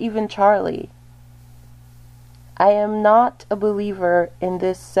 Not even Charlie. I am not a believer in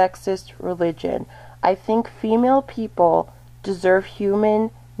this sexist religion. I think female people deserve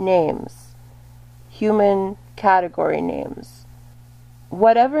human names. Human category names.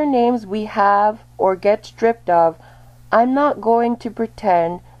 Whatever names we have or get stripped of, I'm not going to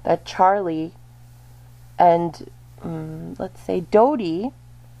pretend that Charlie and, let's say, Dodie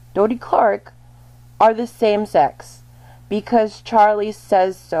Clark, are the same sex. Because Charlie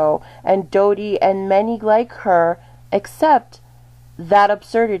says so, and Dodie and many like her accept that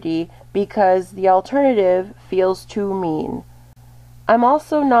absurdity because the alternative feels too mean. I'm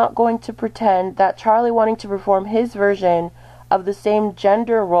also not going to pretend that Charlie wanting to perform his version of the same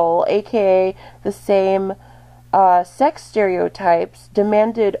gender role, aka the same sex stereotypes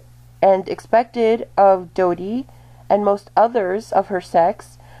demanded and expected of Dodie and most others of her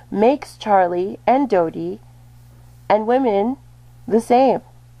sex, makes Charlie and Dodie and women the same.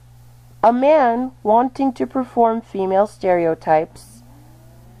 A man wanting to perform female stereotypes,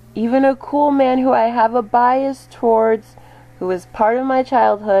 even a cool man who I have a bias towards, who is part of my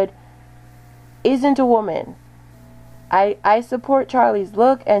childhood, isn't a woman. I support Charlie's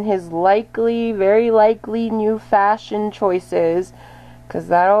look and his very likely new fashion choices, because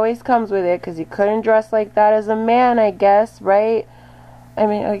that always comes with it, because he couldn't dress like that as a man, I guess, right? I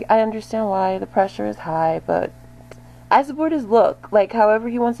mean, I understand why the pressure is high, but I support his look. Like, however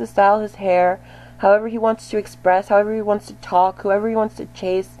he wants to style his hair, however he wants to express, however he wants to talk, whoever he wants to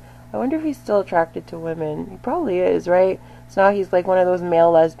chase. I wonder if he's still attracted to women. He probably is, right? So now he's like one of those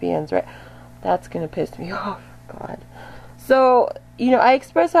male lesbians, right? That's gonna piss me off. God. So, you know, I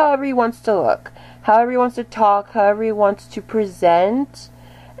express however he wants to look, however he wants to talk, however he wants to present,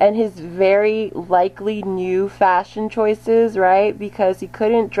 and his very likely new fashion choices, right? Because he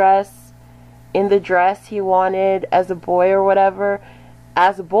couldn't dress in the dress he wanted as a boy or whatever.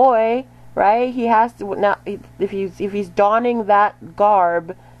 As a boy, right? He has to now, if he's donning that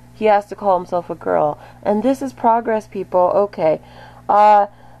garb, he has to call himself a girl. And this is progress, people. Okay. But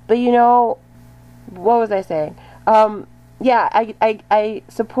you know, what was I saying? Yeah, I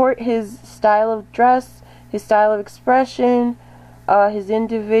support his style of dress, his style of expression, his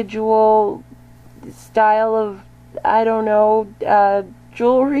individual style of, I don't know,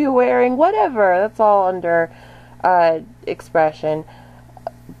 jewelry wearing, whatever. That's all under expression.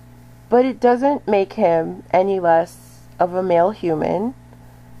 But it doesn't make him any less of a male human.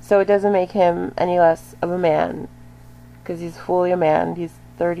 So it doesn't make him any less of a man. Because he's fully a man. He's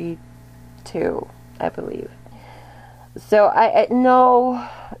 32, I believe. So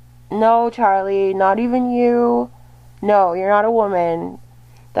no, Charlie, not even you. No, you're not a woman.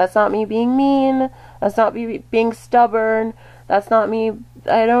 That's not me being mean. That's not me being stubborn. That's not me.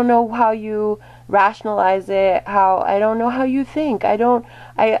 I don't know how you rationalize it. I don't know how you think. I don't,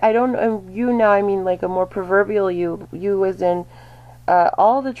 you now, I mean like a more proverbial you as in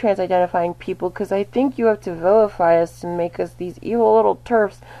all the trans-identifying people, because I think you have to vilify us and make us these evil little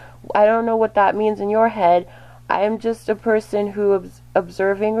TERFs. I don't know what that means in your head. I am just a person who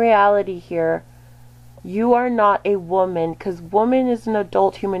observing reality here. You are not a woman, because woman is an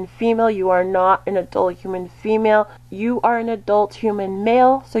adult human female. You are not an adult human female. You are an adult human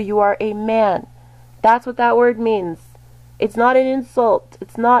male, so you are a man. That's what that word means. It's not an insult.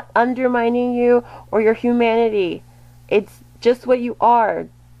 It's not undermining you or your humanity. It's just what you are.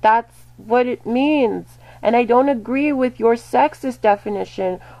 That's what it means. And I don't agree with your sexist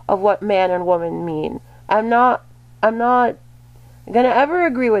definition of what man and woman mean. I'm not gonna ever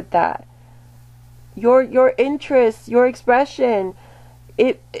agree with that. Your interests, your expression,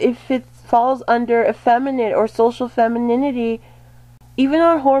 if it's falls under effeminate or social femininity, even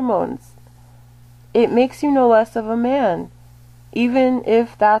on hormones. It makes you no less of a man, even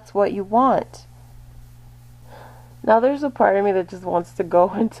if that's what you want. Now there's a part of me that just wants to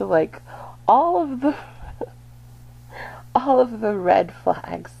go into like all of the red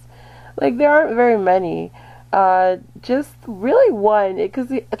flags. Like there aren't very many. Just really one,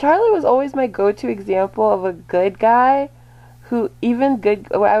 because Charlie was always my go-to example of a good guy who, even good,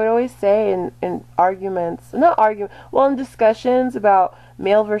 I would always say in arguments, in discussions about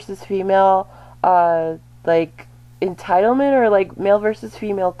male versus female, like entitlement, or like male versus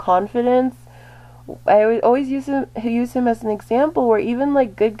female confidence, I would always use him as an example where even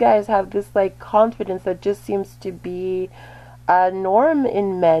like good guys have this like confidence that just seems to be a norm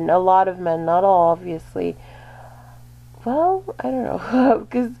in men, a lot of men, not all obviously. Well, I don't know,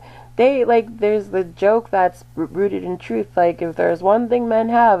 because they, like, there's the joke that's rooted in truth, like, if there's one thing men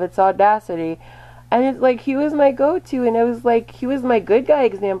have, it's audacity, and it's, like, he was my go-to, and it was, like, he was my good guy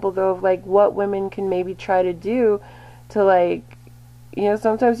example, though, of, like, what women can maybe try to do to, like, you know,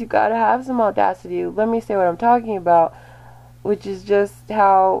 sometimes you gotta have some audacity. Let me say what I'm talking about, which is just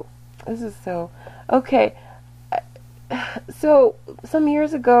how, this is so, okay, so, some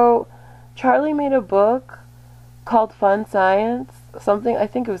years ago, Charlie made a book called Fun Science, I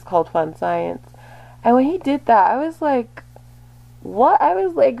think it was called Fun Science, and when he did that, I was like, what? I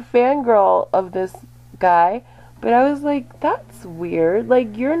was like fangirl of this guy, but I was like, that's weird,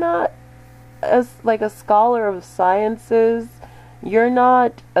 like, you're not a scholar of sciences, you're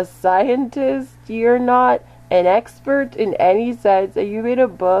not a scientist, you're not an expert in any sense, and you made a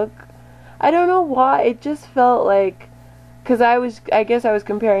book. I don't know why, it just felt like, because I guess I was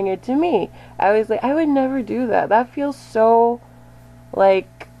comparing it to me. I was like, I would never do that. That feels so,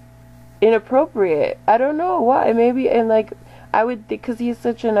 like, inappropriate. I don't know why. Maybe, and like, I would, because he's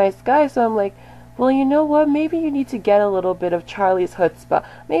such a nice guy, so I'm like, well, you know what? Maybe you need to get a little bit of Charlie's chutzpah.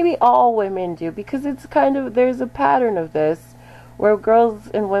 Maybe all women do, because it's kind of, there's a pattern of this, where girls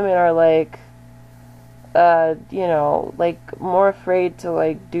and women are like, you know, like, more afraid to,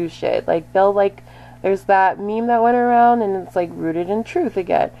 like, do shit. Like, they'll, like, there's that meme that went around, and it's, like, rooted in truth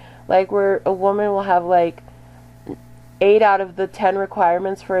again. Like, where a woman will have, like, 8 out of the 10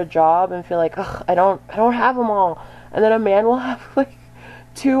 requirements for a job and feel like, ugh, I don't have them all. And then a man will have, like,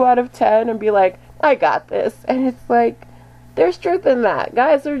 2 out of 10 and be like, I got this. And it's like, there's truth in that.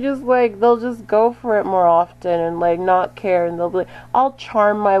 Guys are just, like, they'll just go for it more often and, like, not care. And they'll be like, I'll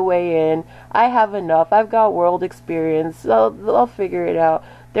charm my way in. I have enough. I've got world experience. I'll figure it out.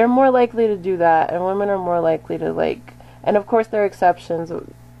 They're more likely to do that, and women are more likely to, like, and of course there are exceptions,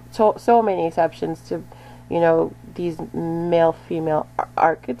 so many exceptions to, you know, these male-female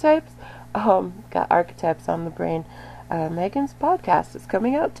archetypes. Got archetypes on the brain. Meghan's podcast is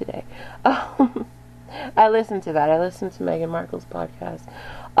coming out today. I listened to that. I listened to Meghan Markle's podcast.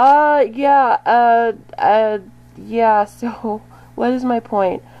 Yeah, so, what is my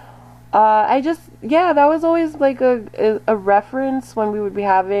point? That was always like a reference when we would be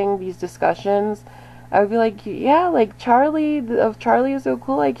having these discussions. I would be like, yeah, like Charlie of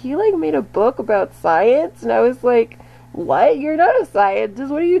Charlieissocoollike, he like made a book about science, and I was like, what? You're not a scientist,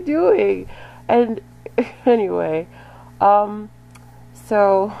 what are you doing? And anyway,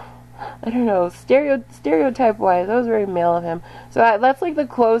 so I don't know, stereotype wise, that was very male of him. So that's like the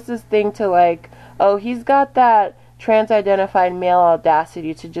closest thing to like, oh, he's got that trans-identified male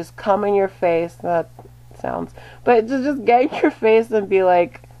audacity to just come in your face, that sounds, but to just get in your face and be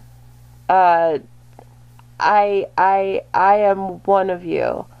like, I am one of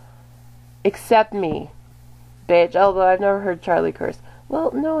you, accept me, bitch. Although I've never heard Charlie curse.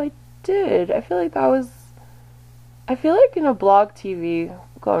 Well, no, I did. I feel like in a blog TV,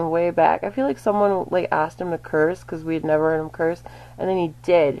 going way back, I feel like someone like asked him to curse because we had never heard him curse, and then he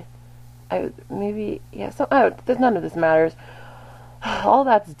did. None of this matters. All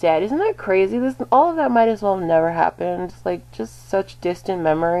that's dead. Isn't that crazy? All of that might as well have never happened. Like, just such distant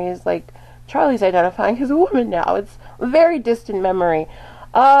memories. Like, Charlie's identifying as a woman now. It's a very distant memory.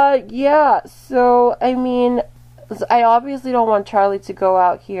 Yeah, so, I mean, I obviously don't want Charlie to go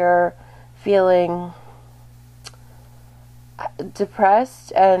out here feeling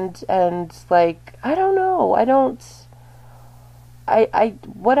depressed and like, I don't know.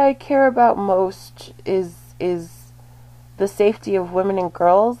 What I care about most is the safety of women and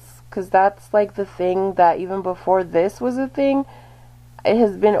girls, because that's like the thing that even before this was a thing, it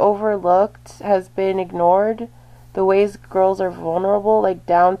has been overlooked, has been ignored, the ways girls are vulnerable, like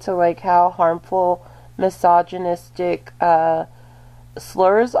down to like how harmful misogynistic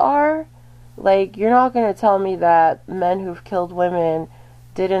slurs are. Like, you're not going to tell me that men who've killed women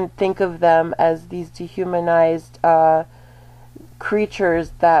didn't think of them as these dehumanized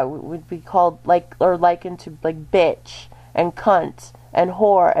creatures that would be called like, or likened to like bitch and cunt and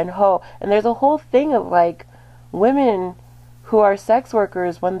whore and hoe. And there's a whole thing of like women who are sex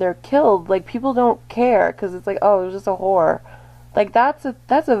workers, when they're killed, like people don't care because it's like, oh, it was just a whore. Like that's a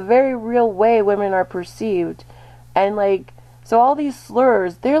very real way women are perceived. And like, so all these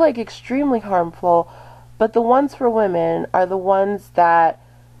slurs, they're like extremely harmful, but the ones for women are the ones that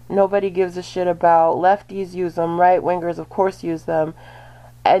nobody gives a shit about. Lefties use them, right wingers of course use them.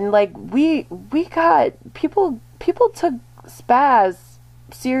 And like we got people took spaz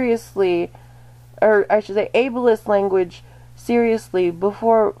seriously, or I should say ableist language seriously,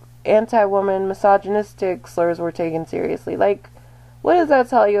 before anti-woman misogynistic slurs were taken seriously. Like, what does that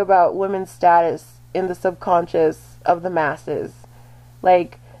tell you about women's status in the subconscious of the masses?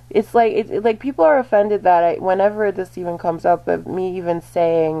 Like, it's like people are offended that whenever this even comes up, of me even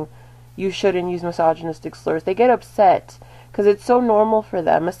saying you shouldn't use misogynistic slurs, they get upset because it's so normal for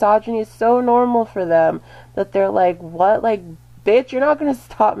them. Misogyny is so normal for them that they're like, what? Like, bitch, you're not gonna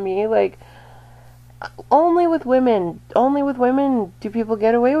stop me. Like, only with women do people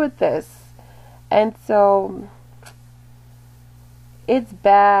get away with this. And so it's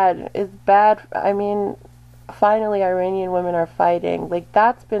bad. I mean, finally Iranian women are fighting. Like,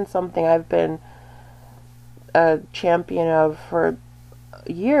 that's been something I've been a champion of for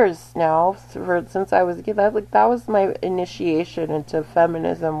years now, since I was a kid. That was my initiation into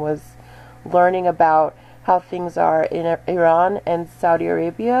feminism, was learning about how things are in Iran and Saudi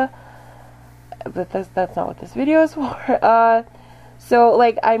Arabia. But that's not what this video is for. So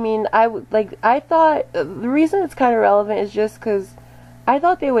like, I mean, I thought the reason it's kind of relevant is just because I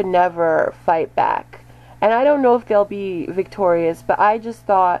thought they would never fight back, and I don't know if they'll be victorious, but I just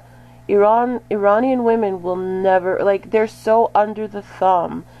thought Iranian women will never, like, they're so under the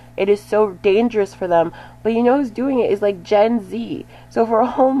thumb. It is so dangerous for them. But you know who's doing it is like Gen Z. So for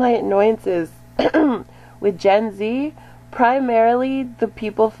all my annoyances with Gen Z, primarily the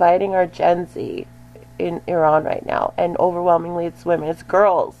people fighting are Gen Z in Iran right now, and overwhelmingly it's women. It's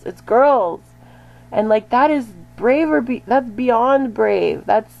girls. And like, that is that's beyond brave.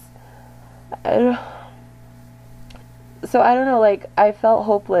 So I don't know, like, I felt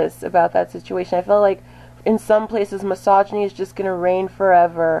hopeless about that situation. I felt like in some places misogyny is just gonna reign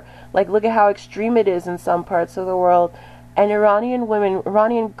forever. Like, look at how extreme it is in some parts of the world. And Iranian women,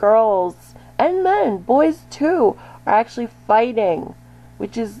 Iranian girls, and men, boys too, are actually fighting.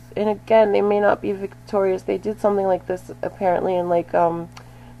 Which is, and again, they may not be victorious. They did something like this apparently in like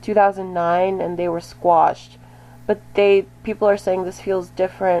 2009, and they were squashed. But people are saying this feels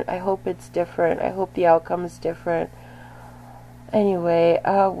different. I hope it's different. I hope the outcome is different. Anyway,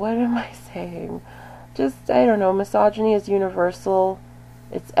 what am I saying? Just, I don't know, misogyny is universal.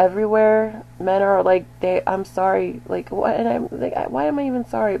 It's everywhere. Men are like, I'm sorry, like, what? And I'm like, why am I even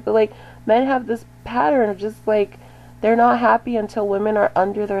sorry? But like, men have this pattern of just like, they're not happy until women are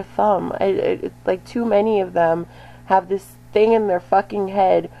under their thumb. It's like, too many of them have this thing in their fucking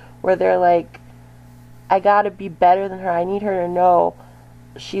head where they're like, I gotta be better than her. I need her to know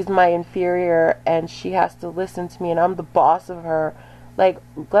she's my inferior and she has to listen to me and I'm the boss of her. Like,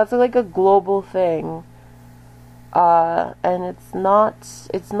 that's like a global thing. And it's not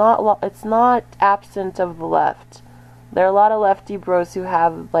absent of the left. There are a lot of lefty bros who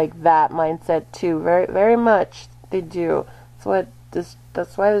have like that mindset too. Very, very much they do.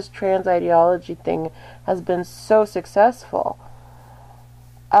 That's why this trans ideology thing has been so successful.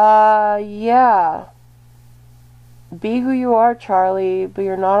 Yeah. Be who you are, Charlie, but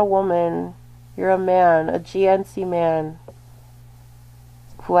you're not a woman. You're a man, a GNC man,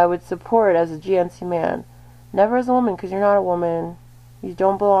 who I would support as a GNC man. Never as a woman, because you're not a woman. You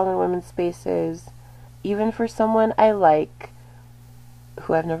don't belong in women's spaces. Even for someone I like,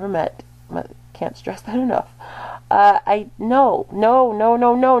 who I've never met. Can't stress that enough. No,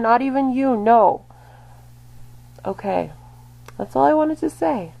 not even you, no. Okay, that's all I wanted to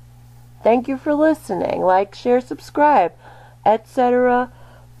say. Thank you for listening. Like, share, subscribe, etc.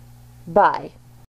 Bye.